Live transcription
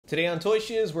Today on Toy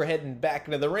Shiz, we're heading back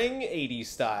into the ring, 80s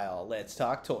style. Let's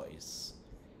talk toys.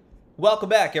 Welcome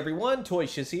back, everyone. Toy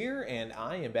Shiz here, and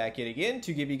I am back yet again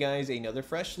to give you guys another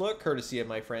fresh look, courtesy of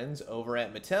my friends over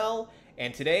at Mattel.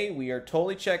 And today we are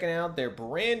totally checking out their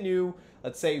brand new,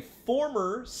 let's say,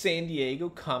 former San Diego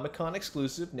Comic-Con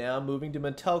exclusive, now moving to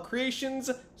Mattel Creations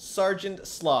Sergeant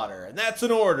Slaughter. And that's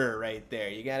an order right there.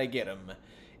 You gotta get them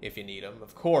if you need them,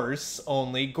 of course.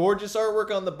 Only gorgeous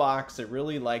artwork on the box. I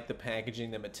really like the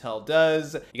packaging that Mattel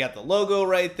does. You got the logo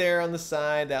right there on the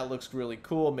side. That looks really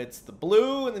cool amidst the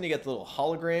blue. And then you got the little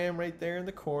hologram right there in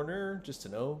the corner, just to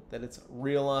know that it's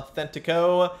real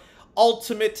authentico.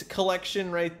 Ultimate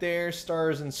collection right there,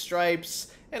 stars and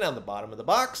stripes. And on the bottom of the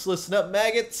box, listen up,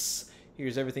 maggots.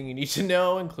 Here's everything you need to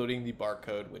know, including the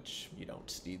barcode, which you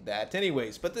don't need that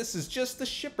anyways. But this is just the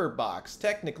shipper box.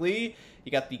 Technically,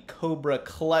 you got the Cobra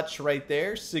clutch right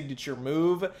there, signature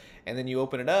move. And then you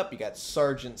open it up, you got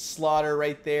Sergeant Slaughter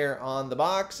right there on the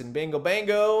box. And bingo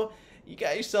bango, you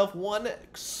got yourself one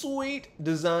sweet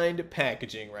designed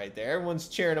packaging right there. Everyone's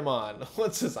cheering him on.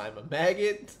 One says, I'm a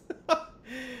maggot.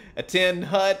 A tin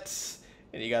hut.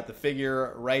 And you got the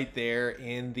figure right there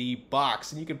in the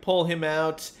box. And you can pull him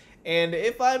out. And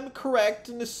if I'm correct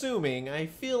in assuming, I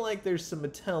feel like there's some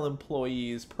Mattel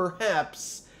employees,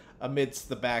 perhaps, amidst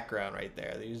the background right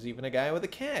there. There's even a guy with a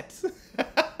cat.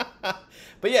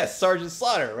 But yes, Sergeant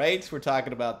Slaughter, right? We're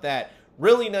talking about that.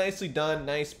 Really nicely done,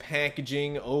 nice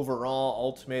packaging overall,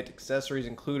 ultimate accessories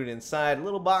included inside. A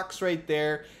little box right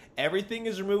there. Everything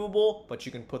is removable, but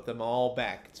you can put them all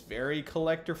back. It's very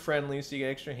collector friendly, so you get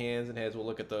extra hands and heads. We'll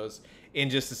look at those in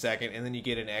just a second. And then you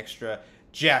get an extra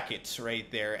jacket right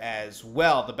there as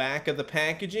well. The back of the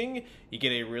packaging, you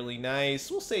get a really nice,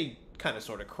 we'll say, kind of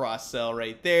sort of cross-sell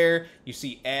right there. You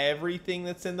see everything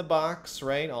that's in the box,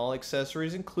 right? All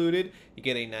accessories included. You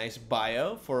get a nice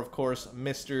bio for, of course,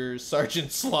 Mr.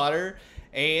 Sergeant Slaughter.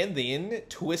 And then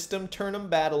Twist 'em, Turn 'em,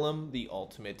 Battle 'em, the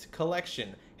Ultimate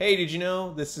Collection. Hey, did you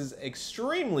know this is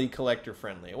extremely collector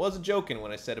friendly? I wasn't joking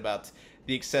when I said about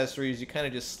the accessories. You kind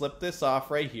of just slip this off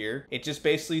right here. It just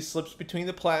basically slips between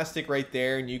the plastic right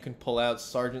there, and you can pull out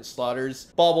Sergeant Slaughter's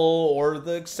bubble or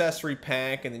the accessory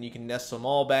pack, and then you can nest them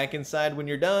all back inside when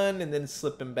you're done, and then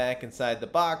slip them back inside the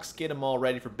box, get them all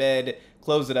ready for bed,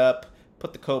 close it up,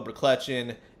 put the Cobra clutch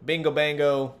in, bingo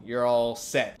bango, you're all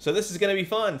set. So this is going to be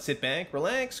fun. Sit back,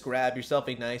 relax, grab yourself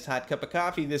a nice hot cup of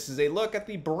coffee. This is a look at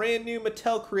the brand new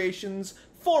Mattel Creations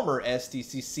former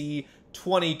SDCC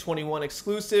 2021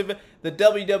 exclusive, the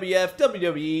WWF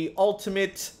WWE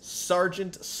Ultimate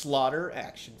Sergeant Slaughter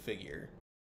action figure.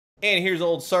 And here's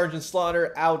old Sergeant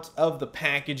Slaughter out of the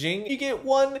packaging. You get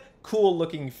one cool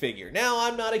looking figure. Now,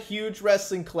 I'm not a huge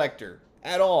wrestling collector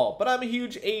at all, but I'm a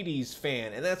huge 80s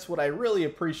fan, and that's what I really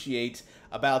appreciate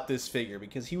about this figure,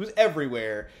 because he was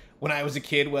everywhere when I was a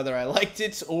kid, whether I liked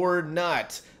it or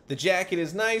not. The jacket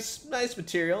is nice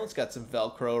material. It's got some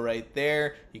Velcro right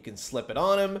there. You can slip it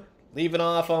on him, leave it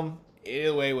off him,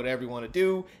 either way, whatever you want to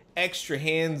do. Extra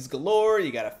hands galore.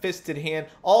 You got a fisted hand.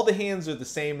 All the hands are the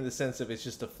same in the sense of it's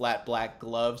just a flat black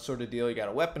glove sort of deal. You got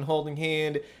a weapon holding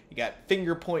hand, you got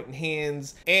finger pointing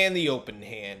hands, and the open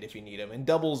hand if you need them. And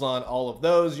doubles on all of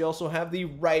those. You also have the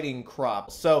writing crop.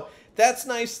 So that's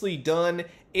nicely done.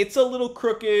 It's a little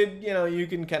crooked, you know, you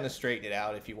can kind of straighten it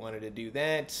out if you wanted to do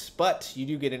that, but you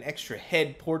do get an extra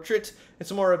head portrait.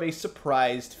 It's more of a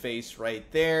surprised face right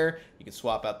there. You can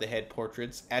swap out the head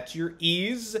portraits at your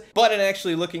ease. But in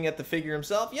actually looking at the figure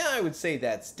himself, yeah, I would say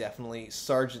that's definitely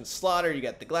Sergeant Slaughter. You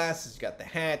got the glasses, you got the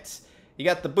hat, you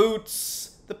got the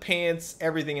boots, the pants,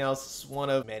 everything else is one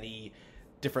of many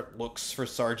different looks for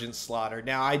Sergeant Slaughter.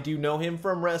 Now, I do know him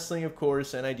from wrestling, of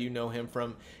course, and I do know him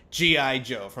from G.I.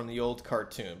 Joe, from the old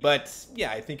cartoon. But,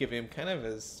 yeah, I think of him kind of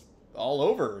as all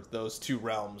over those two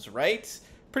realms, right?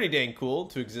 Pretty dang cool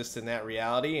to exist in that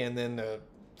reality. And then the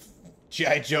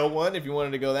G.I. Joe one, if you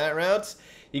wanted to go that route.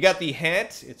 You got the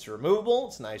hat. It's removable.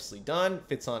 It's nicely done.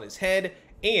 Fits on his head.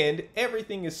 And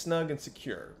everything is snug and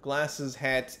secure. Glasses,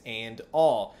 hat, and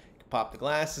all. You can pop the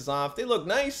glasses off. They look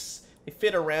nice. They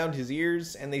fit around his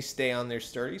ears, and they stay on there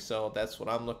sturdy, so that's what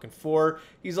I'm looking for.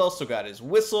 He's also got his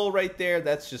whistle right there.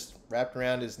 That's just wrapped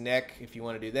around his neck if you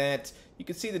want to do that. You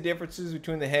can see the differences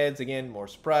between the heads. Again, more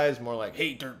surprise, more like,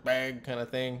 hey, dirtbag kind of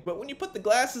thing. But when you put the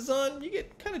glasses on, you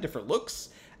get kind of different looks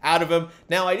out of him.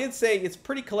 Now, I did say it's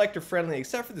pretty collector-friendly,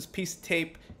 except for this piece of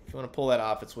tape. If you want to pull that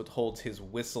off, it's what holds his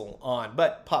whistle on.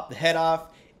 But pop the head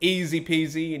off. easy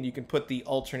peasy, and you can put the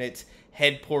alternate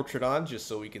head portrait on just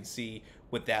so we can see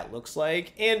what that looks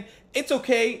like. And it's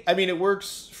okay. I mean, it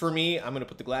works for me. I'm going to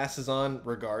put the glasses on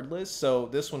regardless. So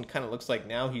this one kind of looks like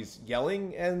now he's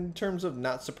yelling in terms of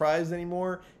not surprised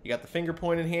anymore. You got the finger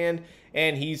point in hand,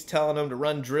 and he's telling them to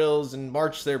run drills and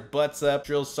march their butts up,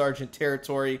 drill sergeant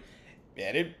territory.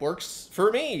 And it works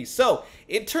for me. So,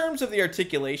 in terms of the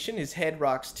articulation, his head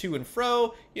rocks to and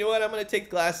fro. You know what? I'm going to take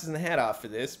the glasses and the hat off for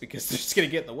this because they're just going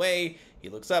to get in the way. He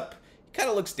looks up. He kind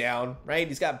of looks down, right?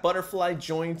 He's got butterfly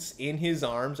joints in his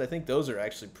arms. I think those are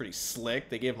actually pretty slick.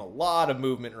 They gave him a lot of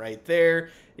movement right there.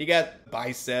 You got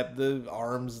bicep, the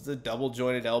arms, the double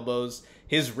jointed elbows.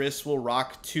 His wrists will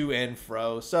rock to and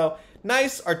fro. So,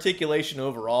 nice articulation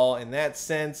overall in that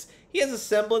sense. He has a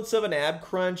semblance of an ab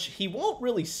crunch. He won't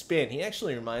really spin. He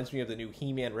actually reminds me of the new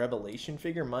He-Man Revelation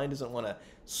figure. Mine doesn't want to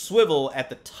swivel at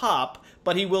the top,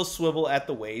 but he will swivel at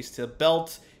the waist. The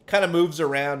belt kind of moves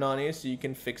around on you, so you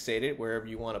can fixate it wherever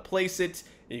you want to place it.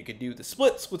 You can do the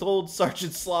splits with old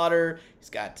Sergeant Slaughter. He's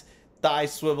got thigh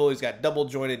swivel, he's got double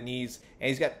jointed knees, and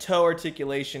he's got toe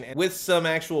articulation with some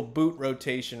actual boot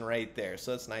rotation right there.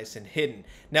 So that's nice and hidden.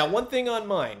 Now, one thing on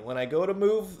mine, when I go to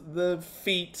move the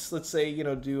feet, let's say, you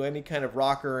know, do any kind of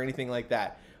rocker or anything like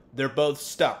that, they're both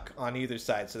stuck on either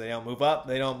side. So they don't move up,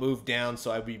 they don't move down. So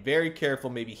I'd be very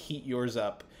careful, maybe heat yours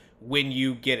up when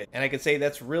you get it. And I could say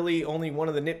that's really only one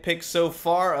of the nitpicks so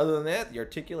far. Other than that, the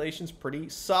articulation's pretty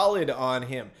solid on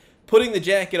him. Putting the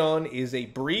jacket on is a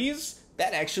breeze.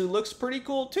 That actually looks pretty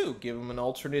cool too. Give him an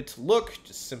alternate look.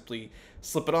 Just simply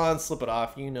slip it on, slip it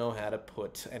off. You know how to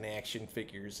put an action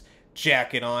figure's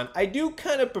jacket on. I do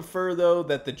kind of prefer though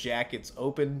that the jacket's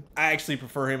open. I actually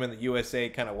prefer him in the USA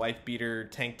kind of wife beater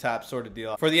tank top sort of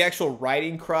deal. For the actual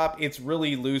riding crop, it's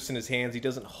really loose in his hands. He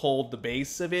doesn't hold the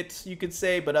base of it, you could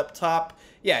say, but up top,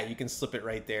 yeah, you can slip it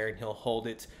right there and he'll hold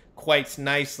it quite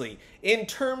nicely. In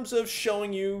terms of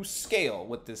showing you scale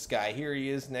with this guy, here he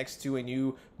is next to a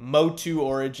new Motu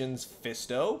Origins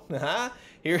Fisto.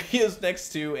 Here he is next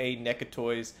to a NECA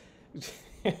Toys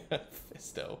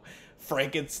Fisto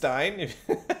Frankenstein.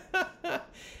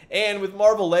 And with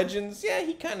Marvel Legends, yeah,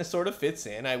 he kind of sort of fits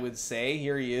in, I would say.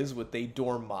 Here he is with a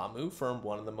Dormammu from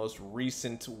one of the most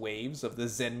recent waves of the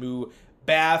Zenmu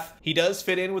Bath. He does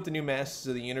fit in with the new Masters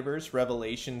of the Universe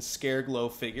Revelation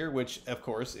Scareglow figure, which of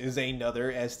course is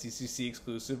another SDCC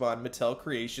exclusive on Mattel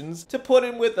Creations, to put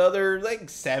in with other like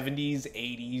 70s,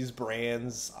 80s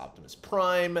brands, Optimus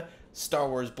Prime, Star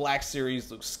Wars Black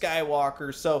Series, Luke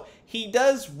Skywalker. So he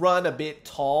does run a bit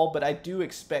tall, but I do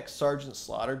expect Sergeant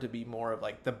Slaughter to be more of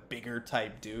like the bigger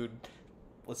type dude.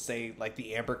 Let's say like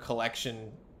the Amber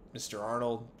Collection Mr.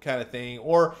 Arnold kind of thing,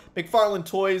 or McFarlane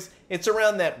Toys, it's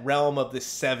around that realm of the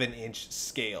 7-inch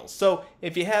scale. So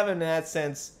if you have him in that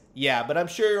sense, yeah, but I'm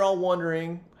sure you're all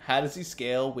wondering, how does he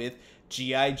scale with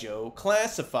G.I. Joe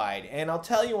Classified? And I'll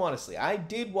tell you honestly, I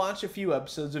did watch a few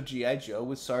episodes of G.I. Joe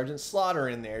with Sergeant Slaughter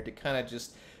in there to kind of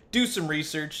just do some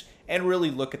research and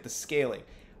really look at the scaling.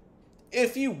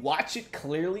 If you watch it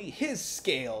clearly, his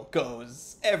scale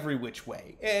goes every which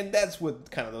way, and that's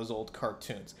with kind of those old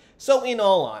cartoons. So in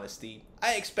all honesty,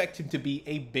 I expect him to be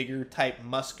a bigger type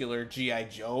muscular G.I.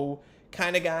 Joe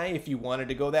kind of guy if you wanted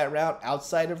to go that route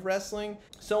outside of wrestling.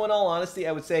 So in all honesty,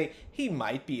 I would say he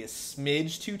might be a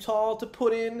smidge too tall to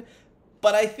put in,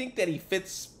 but I think that he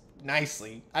fits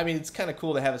nicely. I mean, it's kind of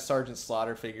cool to have a Sergeant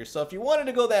Slaughter figure, so if you wanted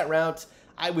to go that route,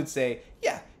 I would say,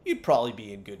 yeah, you'd probably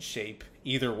be in good shape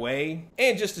either way.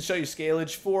 And just to show you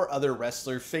scalage for other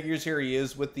wrestler figures, here he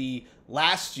is with the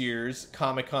last year's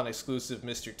Comic-Con exclusive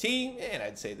Mr. T, and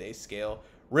I'd say they scale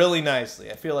really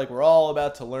nicely. I feel like we're all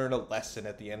about to learn a lesson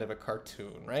at the end of a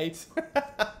cartoon, right?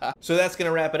 So that's going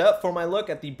to wrap it up for my look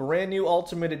at the brand new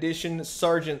Ultimate Edition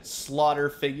Sergeant Slaughter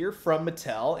figure from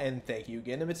Mattel, and thank you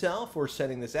again to Mattel for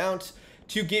sending this out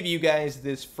to give you guys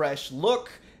this fresh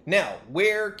look. Now,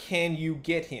 where can you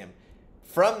get him?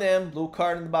 From them, little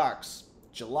card in the box.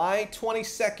 July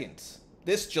 22nd,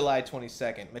 this July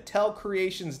 22nd,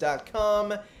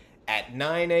 MattelCreations.com at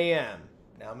 9 a.m.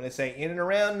 Now I'm going to say in and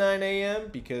around 9 a.m.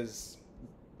 because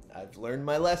I've learned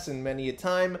my lesson many a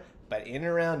time, but in and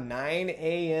around 9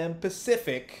 a.m.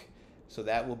 Pacific, so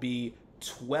that will be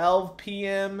 12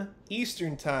 p.m.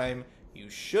 Eastern Time, you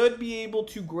should be able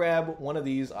to grab one of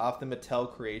these off the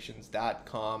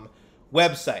MattelCreations.com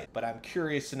website. But I'm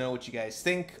curious to know what you guys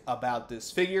think about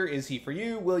this figure. Is he for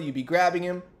you? Will you be grabbing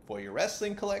him for your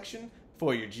wrestling collection,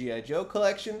 for your G.I. Joe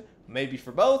collection, maybe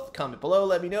for both? Comment below,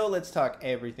 let me know. Let's talk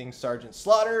everything Sergeant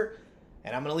Slaughter.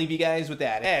 And I'm going to leave you guys with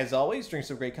that. As always, drink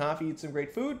some great coffee, eat some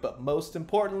great food, but most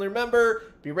importantly, remember,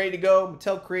 be ready to go.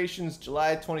 Mattel Creations,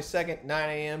 July 22nd, 9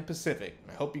 a.m. Pacific.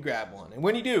 I hope you grab one. And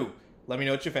when you do, Let me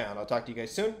know what you found. I'll talk to you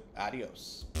guys soon.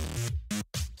 Adios.